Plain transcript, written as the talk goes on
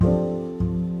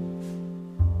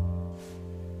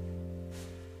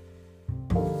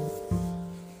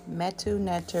Metu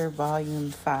Neter,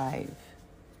 Volume 5,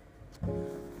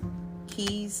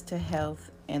 Keys to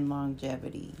Health and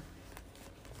Longevity.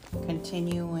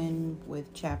 Continuing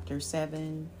with Chapter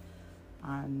 7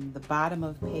 on the bottom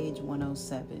of page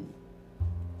 107.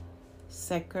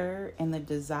 Seker and the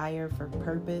desire for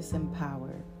purpose and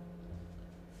power.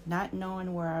 Not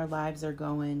knowing where our lives are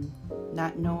going,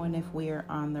 not knowing if we are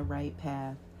on the right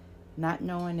path, not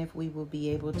knowing if we will be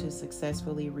able to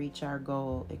successfully reach our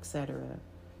goal, etc.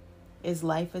 Is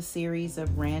life a series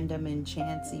of random and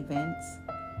chance events?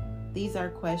 These are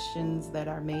questions that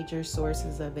are major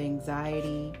sources of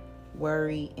anxiety,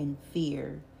 worry, and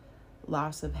fear,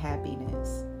 loss of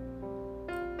happiness.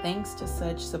 Thanks to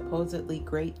such supposedly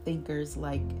great thinkers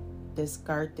like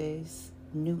Descartes,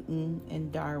 Newton,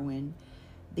 and Darwin,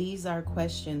 these are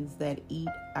questions that eat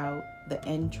out the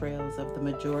entrails of the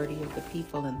majority of the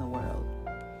people in the world.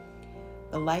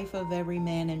 The life of every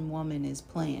man and woman is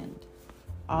planned.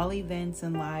 All events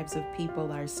and lives of people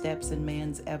are steps in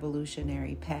man's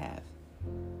evolutionary path.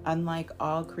 Unlike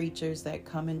all creatures that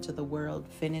come into the world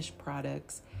finished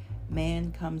products,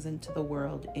 man comes into the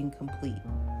world incomplete.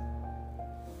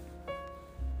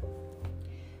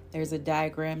 There's a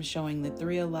diagram showing the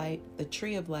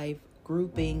tree of life,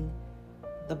 grouping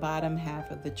the bottom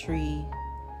half of the tree,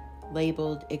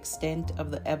 labeled extent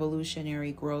of the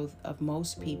evolutionary growth of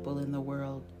most people in the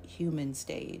world, human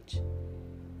stage.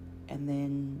 And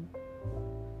then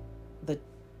the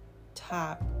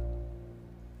top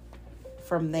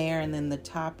from there, and then the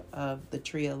top of the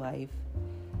tree of life,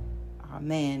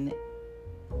 man,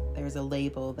 there's a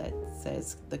label that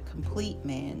says the complete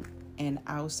man and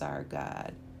Ausar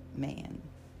God man.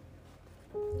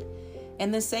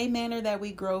 In the same manner that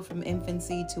we grow from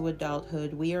infancy to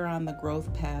adulthood, we are on the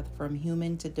growth path from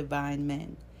human to divine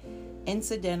men.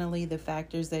 Incidentally, the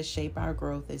factors that shape our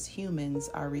growth as humans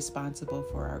are responsible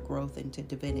for our growth into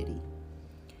divinity.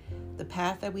 The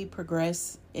path that we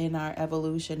progress in our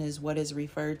evolution is what is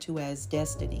referred to as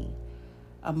destiny,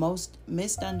 a most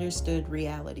misunderstood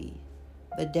reality.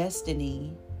 The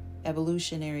destiny,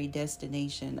 evolutionary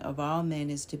destination of all men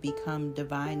is to become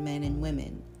divine men and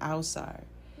women, Ausar.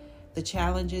 The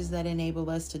challenges that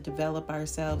enable us to develop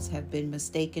ourselves have been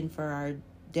mistaken for our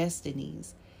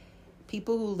destinies.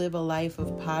 People who live a life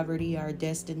of poverty are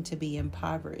destined to be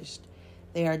impoverished.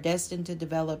 They are destined to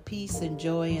develop peace and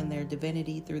joy in their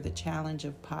divinity through the challenge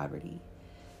of poverty.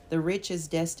 The rich is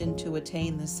destined to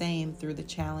attain the same through the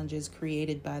challenges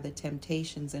created by the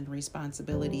temptations and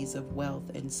responsibilities of wealth,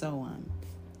 and so on.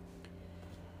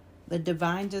 The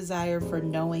divine desire for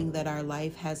knowing that our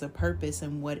life has a purpose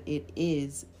and what it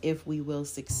is, if we will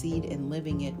succeed in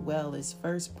living it well, is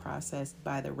first processed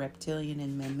by the reptilian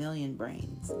and mammalian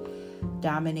brains,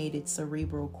 dominated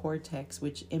cerebral cortex,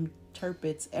 which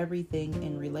interprets everything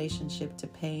in relationship to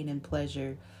pain and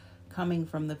pleasure coming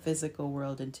from the physical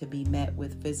world and to be met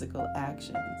with physical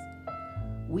actions.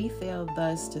 We fail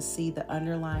thus to see the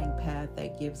underlying path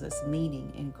that gives us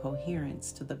meaning and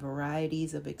coherence to the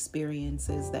varieties of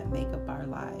experiences that make up our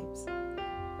lives.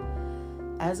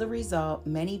 As a result,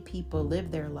 many people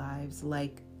live their lives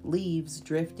like leaves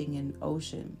drifting in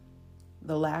ocean.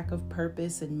 The lack of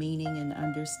purpose and meaning and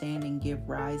understanding give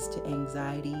rise to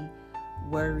anxiety,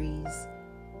 worries,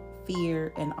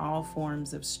 fear, and all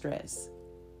forms of stress.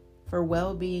 For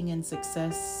well-being and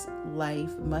success,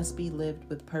 life must be lived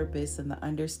with purpose and the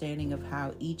understanding of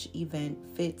how each event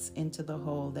fits into the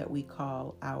whole that we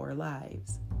call our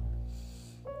lives.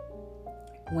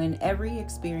 When every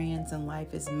experience in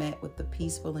life is met with the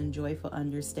peaceful and joyful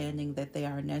understanding that they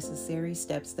are necessary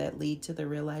steps that lead to the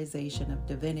realization of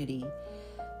divinity,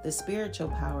 the spiritual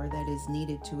power that is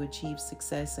needed to achieve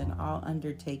success in all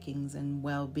undertakings and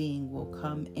well-being will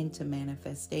come into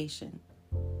manifestation.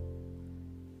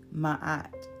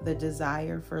 Ma'at, the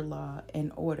desire for law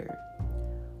and order.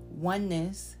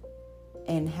 Oneness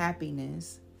and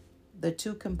happiness, the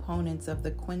two components of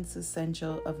the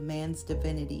quintessential of man's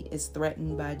divinity, is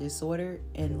threatened by disorder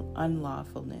and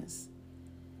unlawfulness.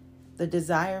 The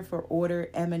desire for order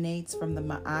emanates from the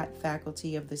Ma'at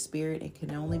faculty of the spirit and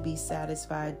can only be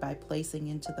satisfied by placing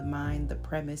into the mind the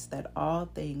premise that all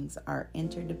things are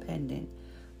interdependent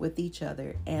with each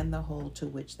other and the whole to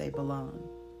which they belong.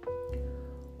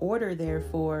 Order,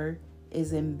 therefore,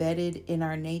 is embedded in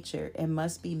our nature and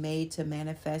must be made to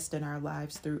manifest in our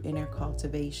lives through inner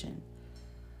cultivation.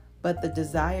 But the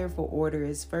desire for order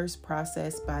is first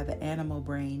processed by the animal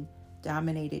brain,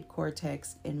 dominated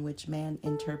cortex, in which man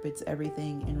interprets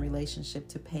everything in relationship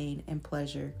to pain and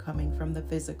pleasure coming from the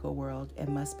physical world and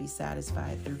must be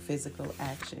satisfied through physical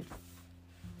action.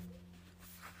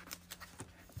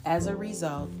 As a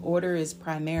result, order is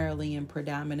primarily and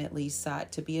predominantly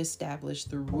sought to be established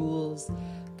through rules,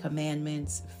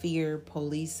 commandments, fear,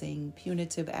 policing,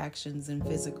 punitive actions, and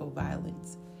physical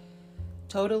violence.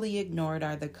 Totally ignored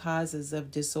are the causes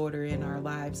of disorder in our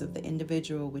lives of the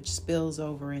individual, which spills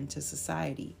over into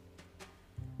society.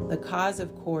 The cause,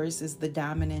 of course, is the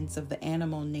dominance of the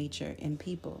animal nature in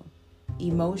people.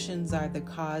 Emotions are the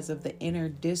cause of the inner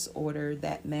disorder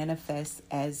that manifests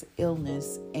as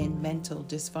illness and mental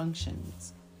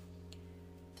dysfunctions.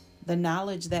 The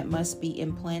knowledge that must be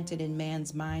implanted in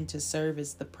man's mind to serve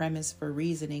as the premise for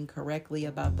reasoning correctly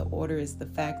about the order is the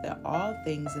fact that all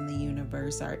things in the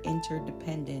universe are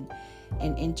interdependent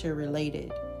and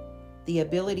interrelated. The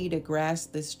ability to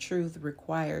grasp this truth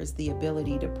requires the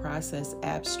ability to process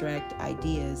abstract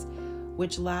ideas,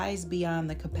 which lies beyond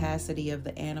the capacity of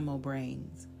the animal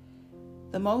brains.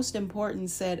 The most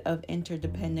important set of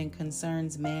interdependent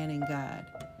concerns man and God.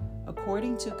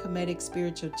 According to Kemetic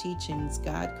spiritual teachings,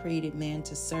 God created man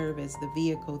to serve as the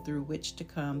vehicle through which to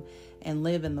come and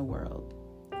live in the world.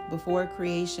 Before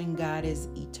creation, God is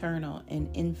eternal and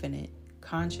infinite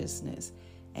consciousness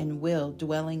and will,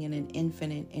 dwelling in an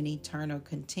infinite and eternal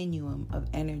continuum of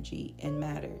energy and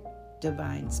matter,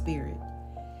 divine spirit.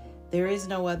 There is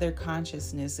no other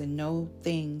consciousness and no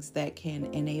things that can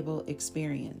enable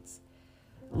experience.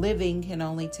 Living can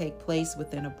only take place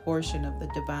within a portion of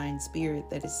the divine spirit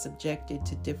that is subjected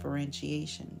to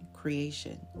differentiation,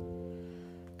 creation.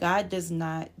 God does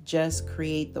not just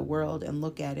create the world and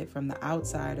look at it from the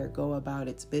outside or go about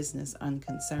its business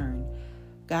unconcerned.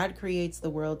 God creates the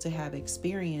world to have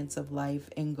experience of life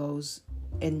and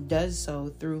does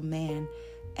so through man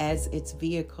as its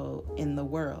vehicle in the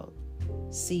world.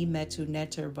 See Metu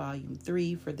Neter, Volume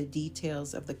 3 for the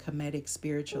details of the Kemetic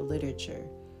spiritual literature.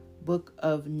 Book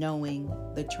of Knowing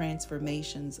the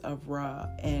Transformations of Ra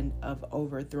and of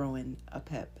Overthrowing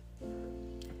Apep.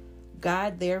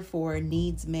 God therefore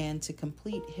needs man to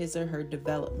complete his or her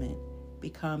development,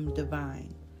 become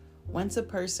divine. Once a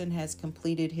person has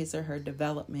completed his or her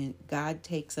development, God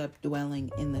takes up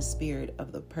dwelling in the spirit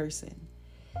of the person.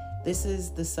 This is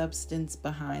the substance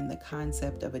behind the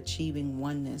concept of achieving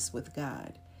oneness with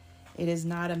God. It is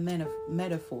not a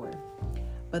metaphor,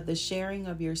 but the sharing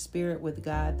of your spirit with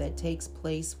God that takes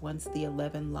place once the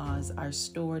 11 laws are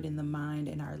stored in the mind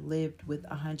and are lived with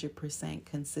 100%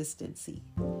 consistency.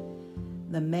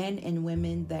 The men and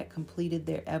women that completed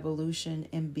their evolution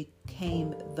and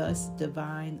became thus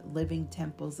divine living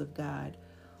temples of God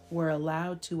were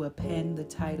allowed to append the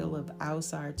title of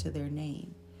Ausar to their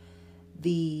name.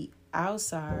 The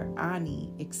Ausar,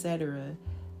 Ani, etc.,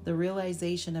 the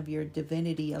realization of your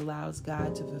divinity allows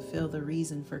God to fulfill the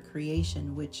reason for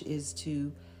creation, which is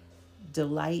to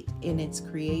delight in its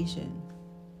creation.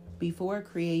 Before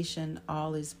creation,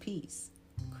 all is peace.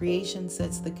 Creation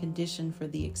sets the condition for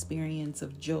the experience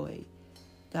of joy.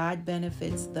 God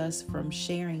benefits thus from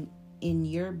sharing in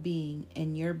your being,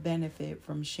 and your benefit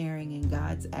from sharing in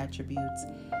God's attributes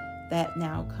that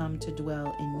now come to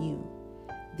dwell in you.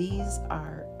 These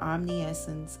are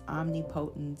omniscience,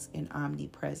 omnipotence, and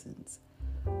omnipresence.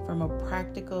 From a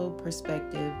practical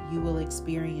perspective, you will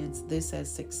experience this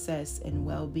as success and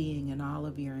well-being in all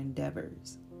of your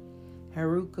endeavors.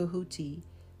 Harukahuti,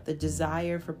 the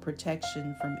desire for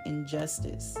protection from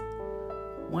injustice.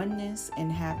 Oneness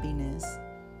and happiness,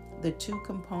 the two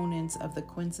components of the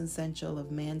quintessential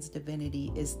of man's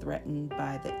divinity, is threatened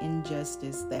by the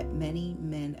injustice that many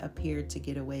men appear to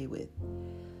get away with.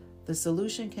 The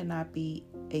solution cannot be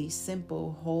a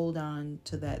simple hold on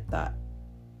to that thought.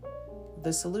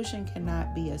 The solution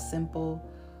cannot be a simple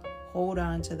hold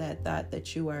on to that thought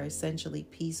that you are essentially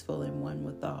peaceful and one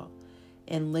with all,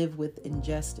 and live with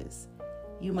injustice.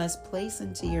 You must place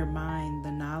into your mind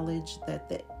the knowledge that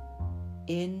the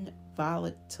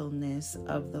involatility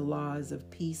of the laws of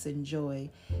peace and joy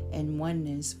and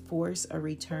oneness force a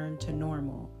return to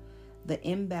normal, the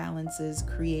imbalances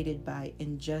created by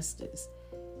injustice.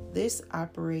 This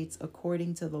operates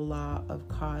according to the law of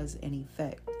cause and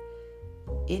effect.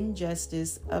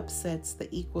 Injustice upsets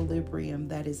the equilibrium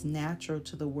that is natural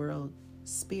to the world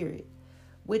spirit,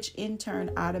 which in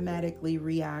turn automatically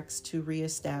reacts to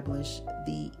reestablish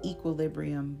the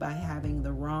equilibrium by having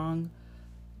the wrong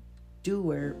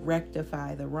doer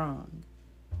rectify the wrong.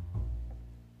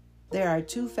 There are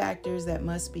two factors that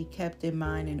must be kept in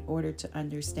mind in order to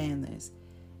understand this.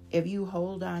 If you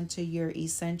hold on to your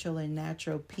essential and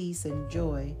natural peace and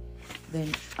joy, then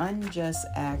unjust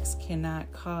acts cannot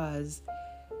cause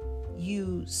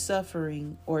you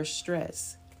suffering or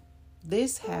stress.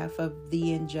 This half of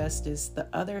the injustice, the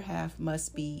other half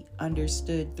must be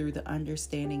understood through the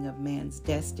understanding of man's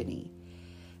destiny.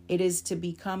 It is to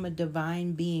become a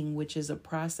divine being, which is a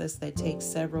process that takes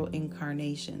several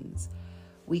incarnations.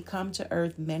 We come to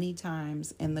earth many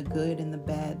times, and the good and the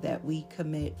bad that we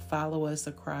commit follow us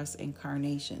across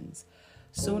incarnations.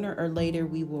 Sooner or later,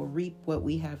 we will reap what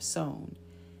we have sown.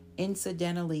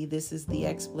 Incidentally, this is the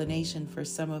explanation for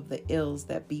some of the ills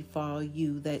that befall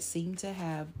you that seem to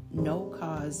have no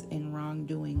cause in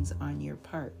wrongdoings on your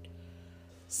part.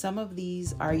 Some of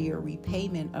these are your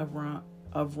repayment of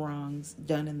wrongs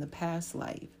done in the past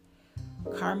life.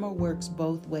 Karma works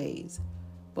both ways.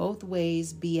 Both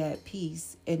ways be at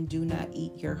peace and do not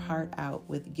eat your heart out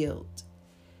with guilt.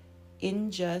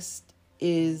 Injustice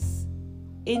is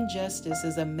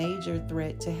a major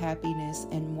threat to happiness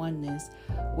and oneness,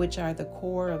 which are the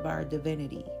core of our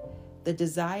divinity. The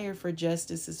desire for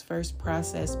justice is first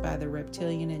processed by the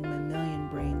reptilian and mammalian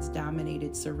brains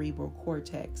dominated cerebral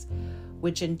cortex,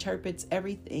 which interprets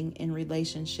everything in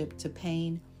relationship to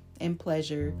pain and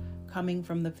pleasure coming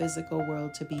from the physical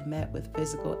world to be met with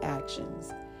physical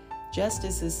actions.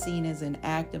 Justice is seen as an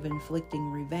act of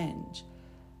inflicting revenge.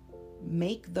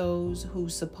 Make those who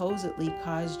supposedly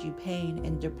caused you pain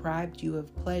and deprived you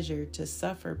of pleasure to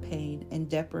suffer pain and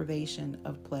deprivation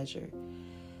of pleasure.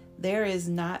 There is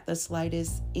not the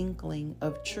slightest inkling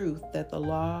of truth that the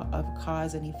law of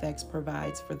cause and effects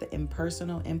provides for the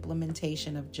impersonal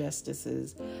implementation of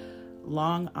justice's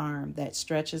long arm that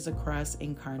stretches across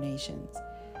incarnations.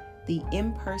 The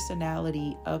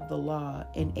impersonality of the law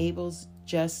enables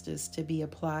justice to be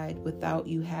applied without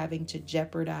you having to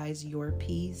jeopardize your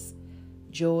peace,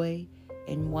 joy,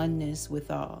 and oneness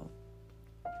with all.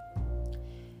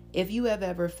 If you have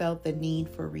ever felt the need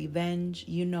for revenge,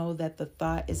 you know that the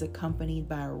thought is accompanied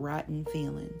by a rotten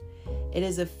feeling. It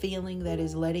is a feeling that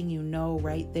is letting you know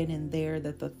right then and there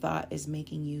that the thought is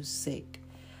making you sick.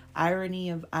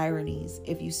 Irony of ironies,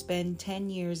 if you spend 10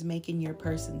 years making your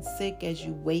person sick as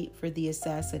you wait for the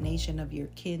assassination of your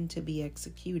kin to be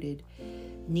executed,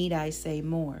 need I say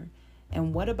more?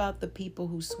 And what about the people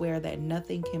who swear that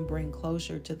nothing can bring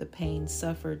closure to the pain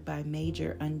suffered by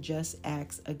major unjust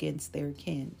acts against their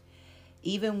kin,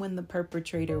 even when the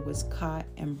perpetrator was caught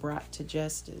and brought to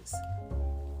justice?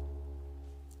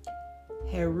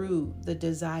 Heru, the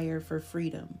desire for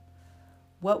freedom.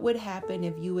 What would happen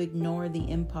if you ignore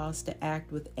the impulse to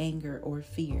act with anger or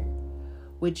fear?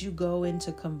 Would you go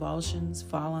into convulsions,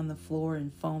 fall on the floor,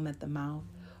 and foam at the mouth?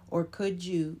 Or could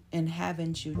you, and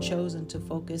haven't you, chosen to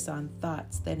focus on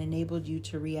thoughts that enabled you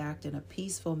to react in a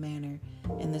peaceful manner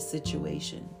in the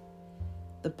situation?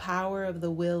 The power of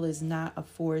the will is not a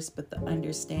force, but the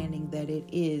understanding that it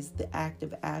is the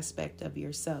active aspect of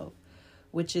yourself,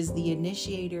 which is the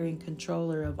initiator and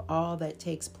controller of all that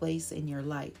takes place in your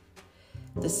life.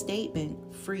 The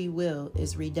statement, free will,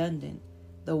 is redundant.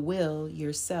 The will,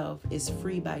 yourself, is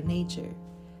free by nature.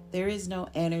 There is no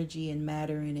energy and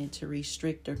matter in it to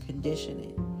restrict or condition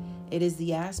it. It is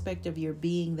the aspect of your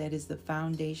being that is the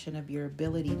foundation of your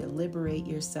ability to liberate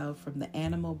yourself from the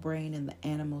animal brain and the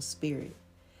animal spirit.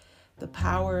 The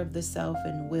power of the self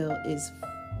and will is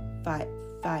fiat.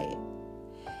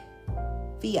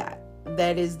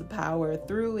 That is the power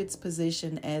through its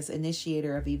position as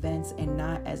initiator of events and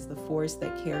not as the force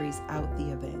that carries out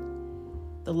the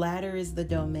event. The latter is the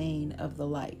domain of the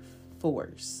life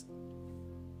force.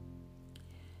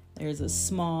 There's a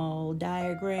small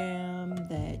diagram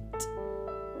that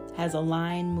has a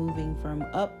line moving from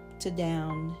up to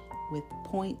down with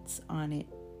points on it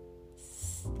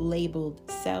labeled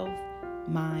self,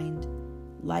 mind,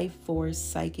 life force,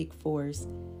 psychic force,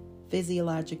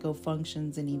 physiological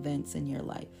functions and events in your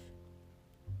life.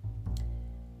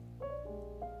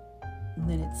 And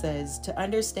then it says, to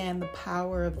understand the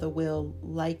power of the will,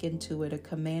 liken to it a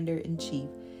commander-in-chief.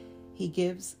 He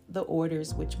gives the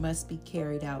orders which must be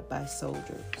carried out by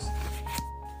soldiers.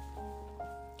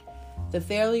 The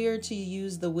failure to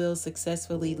use the will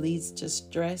successfully leads to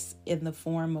stress in the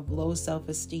form of low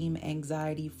self-esteem,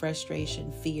 anxiety,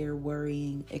 frustration, fear,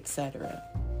 worrying, etc.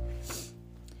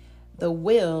 The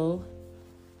will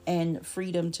and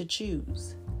freedom to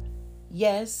choose.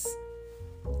 Yes,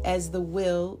 as the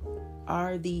will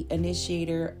are the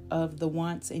initiator of the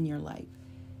wants in your life.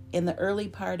 In the early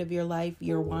part of your life,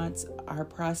 your wants are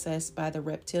processed by the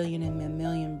reptilian and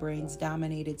mammalian brains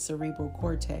dominated cerebral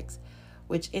cortex,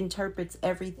 which interprets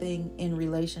everything in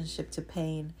relationship to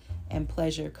pain and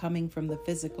pleasure coming from the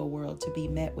physical world to be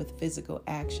met with physical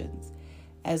actions.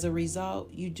 As a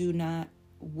result, you do not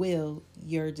will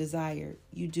your desire.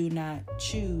 You do not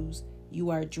choose. You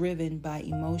are driven by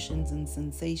emotions and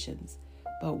sensations.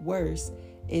 But worse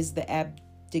is the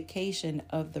abdication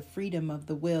of the freedom of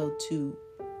the will to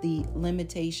the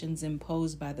limitations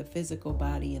imposed by the physical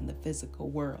body and the physical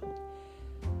world.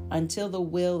 Until the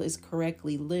will is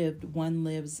correctly lived, one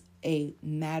lives a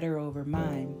matter over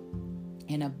mind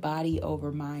and a body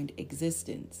over mind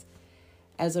existence.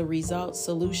 As a result,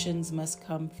 solutions must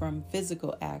come from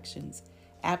physical actions.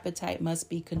 Appetite must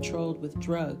be controlled with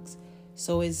drugs.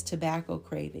 So is tobacco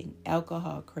craving,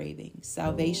 alcohol craving.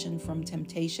 Salvation from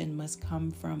temptation must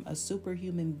come from a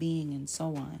superhuman being, and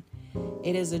so on.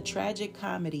 It is a tragic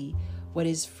comedy. What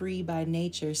is free by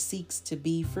nature seeks to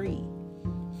be free.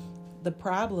 The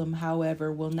problem,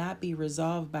 however, will not be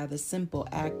resolved by the simple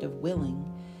act of willing.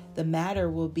 The matter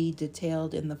will be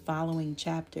detailed in the following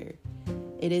chapter.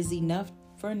 It is enough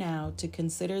for now to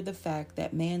consider the fact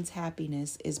that man's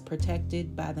happiness is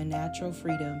protected by the natural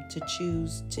freedom to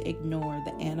choose to ignore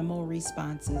the animal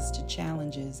responses to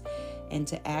challenges and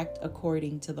to act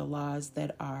according to the laws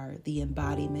that are the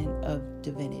embodiment of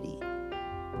divinity.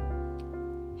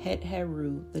 Het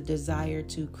Heru, the desire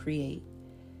to create.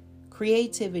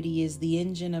 Creativity is the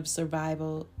engine of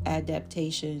survival,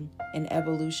 adaptation, and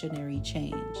evolutionary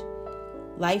change.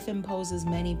 Life imposes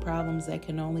many problems that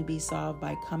can only be solved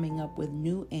by coming up with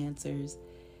new answers,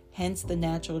 hence the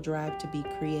natural drive to be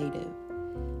creative.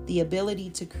 The ability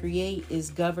to create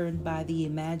is governed by the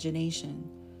imagination.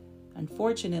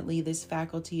 Unfortunately, this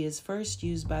faculty is first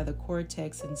used by the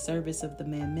cortex in service of the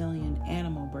mammalian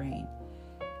animal brain.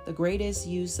 The greatest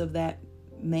use of that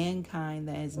mankind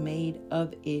that has made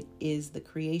of it is the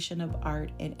creation of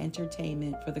art and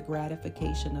entertainment for the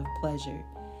gratification of pleasure,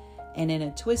 and in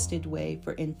a twisted way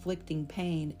for inflicting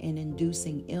pain and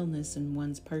inducing illness in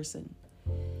one's person.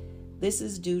 This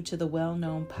is due to the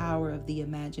well-known power of the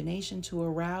imagination to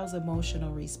arouse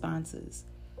emotional responses.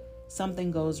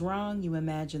 Something goes wrong, you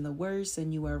imagine the worst,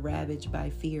 and you are ravaged by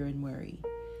fear and worry.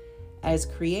 As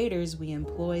creators, we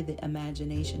employ the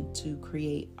imagination to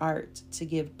create art, to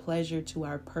give pleasure to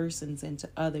our persons and to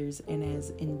others, and as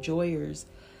enjoyers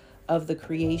of the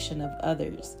creation of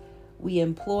others, we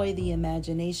employ the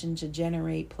imagination to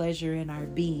generate pleasure in our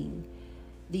being.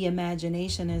 The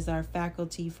imagination is our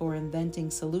faculty for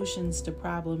inventing solutions to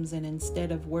problems, and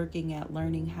instead of working at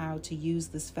learning how to use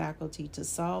this faculty to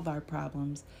solve our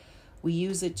problems, we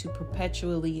use it to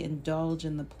perpetually indulge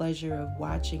in the pleasure of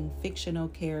watching fictional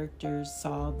characters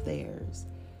solve theirs.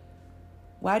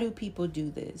 Why do people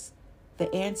do this?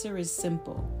 The answer is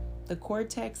simple. The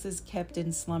cortex is kept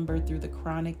in slumber through the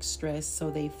chronic stress,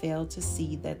 so they fail to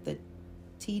see that the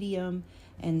tedium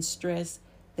and stress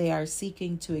they are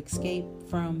seeking to escape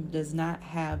from does not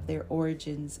have their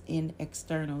origins in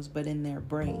externals, but in their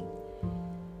brain.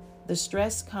 The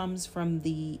stress comes from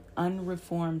the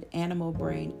unreformed animal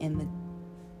brain, and the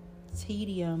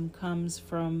tedium comes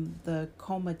from the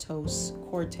comatose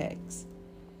cortex.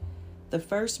 The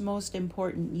first most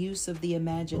important use of the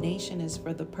imagination is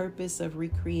for the purpose of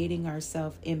recreating our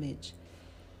self-image.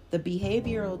 The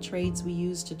behavioral traits we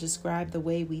use to describe the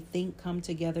way we think come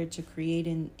together to create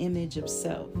an image of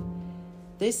self.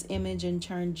 This image in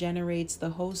turn generates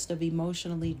the host of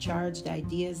emotionally charged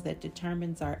ideas that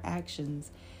determines our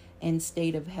actions and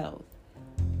state of health.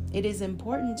 It is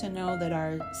important to know that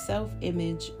our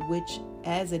self-image, which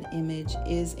as an image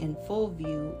is in full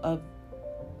view,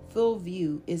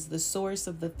 is the source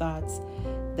of the thoughts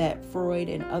that Freud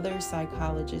and other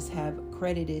psychologists have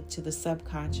credited to the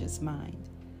subconscious mind.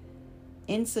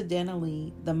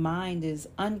 Incidentally, the mind is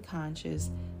unconscious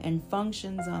and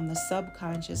functions on the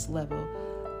subconscious level,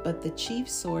 but the chief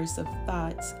source of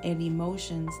thoughts and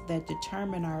emotions that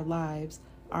determine our lives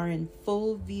are in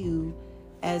full view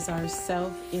as our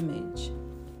self-image.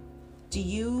 Do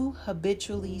you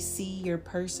habitually see your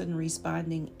person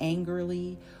responding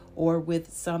angrily or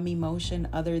with some emotion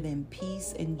other than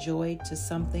peace and joy to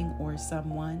something or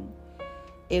someone?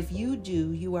 If you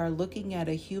do, you are looking at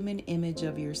a human image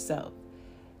of yourself.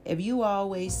 If you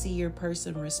always see your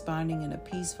person responding in a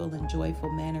peaceful and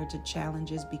joyful manner to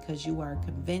challenges because you are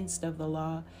convinced of the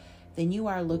law, then you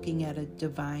are looking at a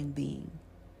divine being.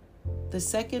 The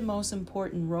second most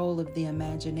important role of the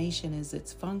imagination is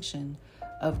its function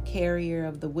of carrier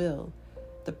of the will.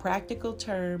 The practical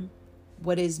term,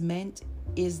 what is meant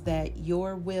is that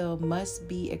your will must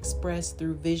be expressed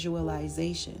through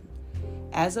visualization,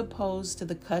 as opposed to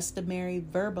the customary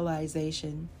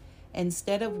verbalization.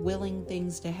 Instead of willing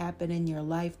things to happen in your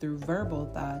life through verbal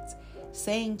thoughts,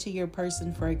 saying to your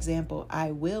person, for example,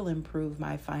 I will improve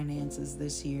my finances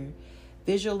this year,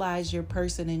 visualize your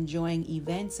person enjoying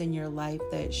events in your life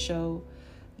that show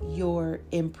your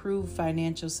improved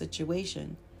financial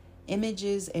situation.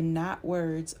 Images and not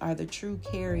words are the true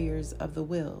carriers of the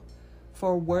will.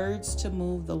 For words to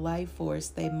move the life force,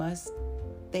 they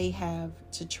have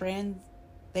to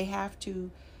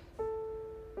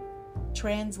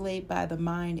translate by the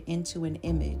mind into an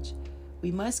image.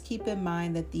 We must keep in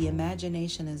mind that the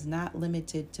imagination is not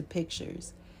limited to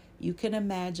pictures. You can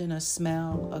imagine a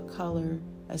smell, a color,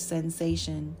 a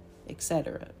sensation,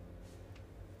 etc.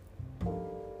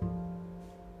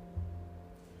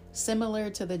 Similar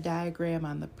to the diagram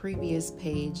on the previous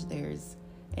page, there's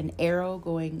an arrow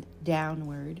going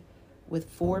downward with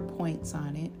 4 points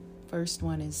on it. First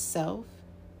one is self,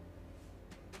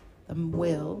 the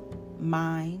will,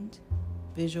 mind,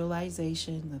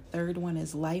 visualization. The third one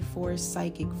is life force,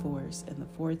 psychic force. And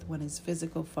the fourth one is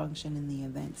physical function in the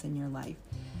events in your life.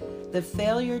 The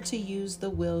failure to use the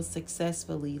will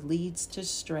successfully leads to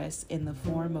stress in the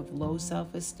form of low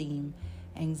self-esteem,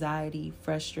 anxiety,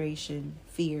 frustration,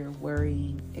 fear,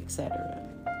 worrying, etc.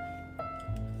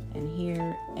 And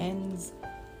here ends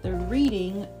the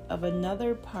reading of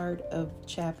another part of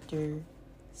chapter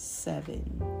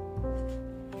 7.